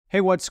Hey,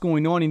 what's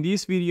going on? In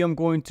this video, I'm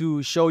going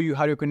to show you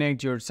how to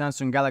connect your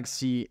Samsung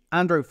Galaxy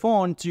Android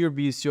phone to your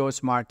Vizio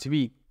Smart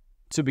TV.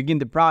 To begin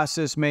the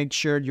process, make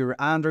sure your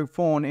Android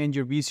phone and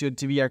your Vizio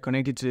TV are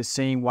connected to the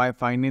same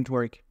Wi-Fi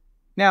network.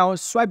 Now,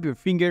 swipe your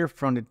finger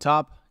from the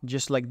top,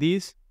 just like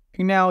this.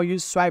 And now you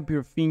swipe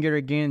your finger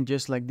again,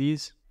 just like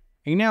this.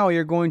 And now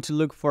you're going to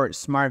look for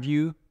Smart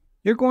View.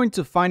 You're going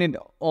to find it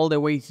all the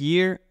way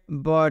here,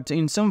 but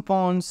in some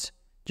phones,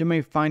 you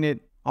may find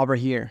it over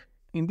here.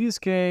 In this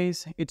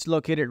case, it's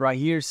located right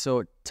here,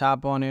 so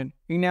tap on it.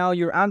 And now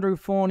your Android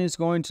phone is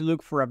going to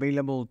look for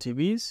available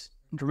TVs.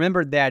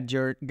 Remember that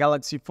your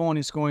Galaxy phone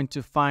is going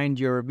to find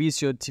your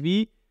Vizio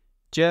TV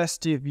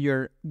just if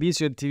your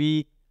Vizio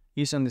TV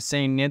is on the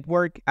same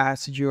network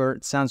as your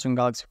Samsung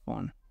Galaxy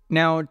phone.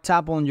 Now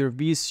tap on your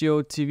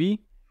Vizio TV,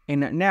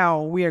 and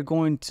now we are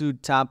going to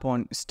tap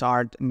on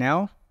Start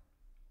Now.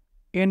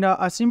 And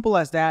as simple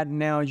as that,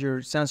 now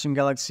your Samsung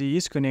Galaxy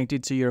is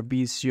connected to your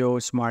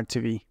Vizio Smart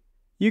TV.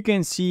 You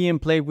can see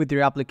and play with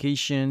your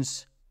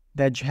applications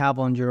that you have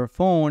on your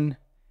phone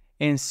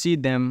and see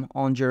them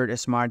on your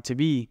Smart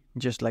TV,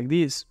 just like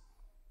this.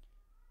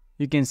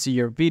 You can see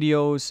your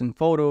videos and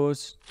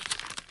photos.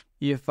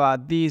 If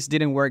this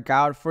didn't work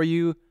out for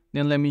you,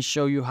 then let me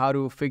show you how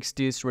to fix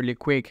this really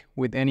quick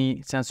with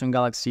any Samsung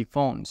Galaxy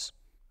phones.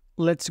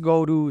 Let's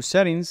go to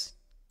Settings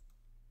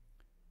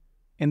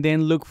and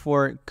then look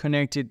for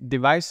Connected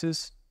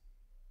Devices.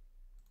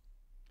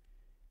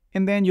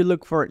 And then you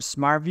look for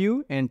Smart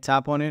View and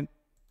tap on it.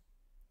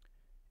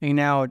 And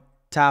now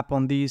tap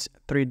on these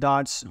three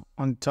dots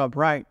on the top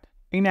right.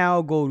 And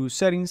now go to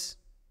Settings.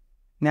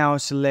 Now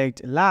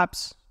select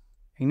Labs.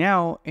 And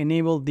now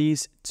enable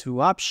these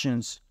two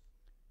options.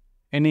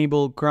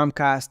 Enable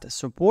Chromecast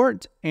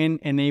support and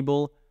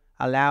enable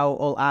Allow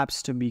all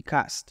apps to be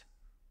cast.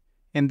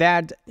 And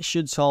that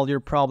should solve your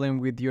problem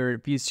with your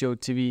Vizio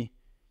TV.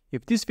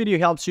 If this video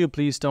helps you,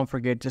 please don't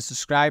forget to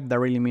subscribe. That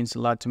really means a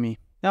lot to me.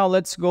 Now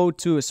let's go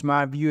to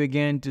Smart View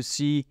again to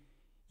see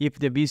if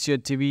the Vizio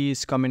TV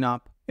is coming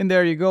up. And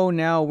there you go.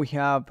 Now we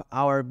have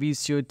our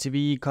Vizio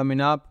TV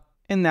coming up.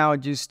 And now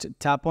just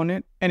tap on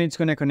it and it's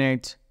going to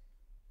connect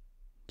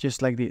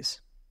just like this.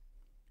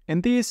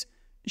 And this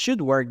should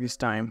work this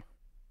time.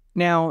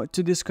 Now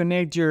to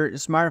disconnect your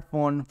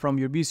smartphone from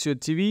your Vizio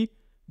TV,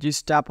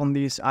 just tap on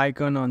this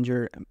icon on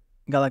your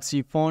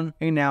Galaxy phone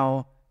and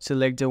now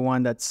select the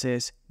one that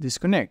says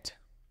disconnect.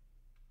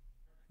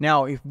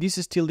 Now if this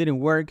still didn't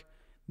work,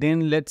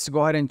 then let's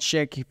go ahead and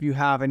check if you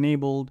have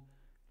enabled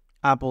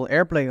Apple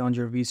AirPlay on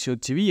your Vizio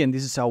TV, and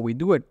this is how we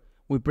do it.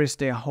 We press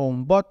the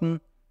home button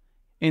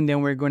and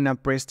then we're gonna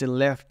press the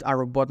left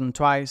arrow button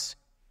twice.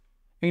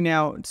 And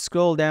now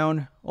scroll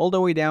down all the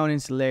way down and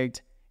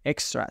select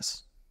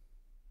Extras.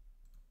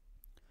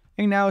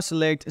 And now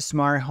select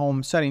Smart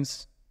Home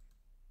Settings.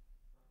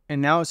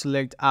 And now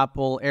select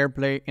Apple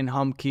AirPlay and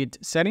HomeKit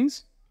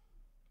Settings.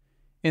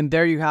 And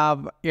there you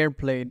have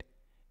AirPlay.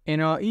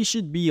 And it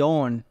should be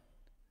on.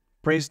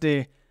 Press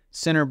the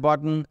center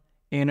button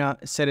and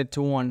set it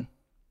to 1.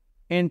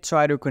 And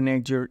try to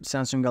connect your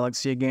Samsung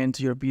Galaxy again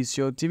to your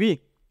Vizio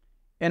TV.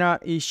 And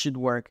it should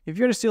work. If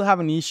you're still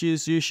having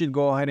issues, you should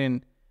go ahead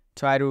and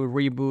try to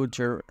reboot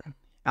your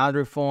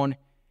Android phone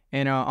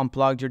and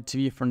unplug your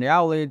TV from the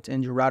outlet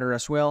and your router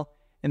as well.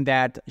 And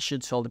that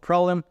should solve the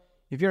problem.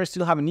 If you're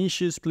still having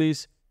issues,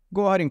 please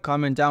go ahead and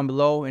comment down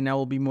below and I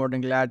will be more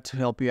than glad to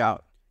help you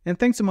out. And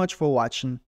thanks so much for watching.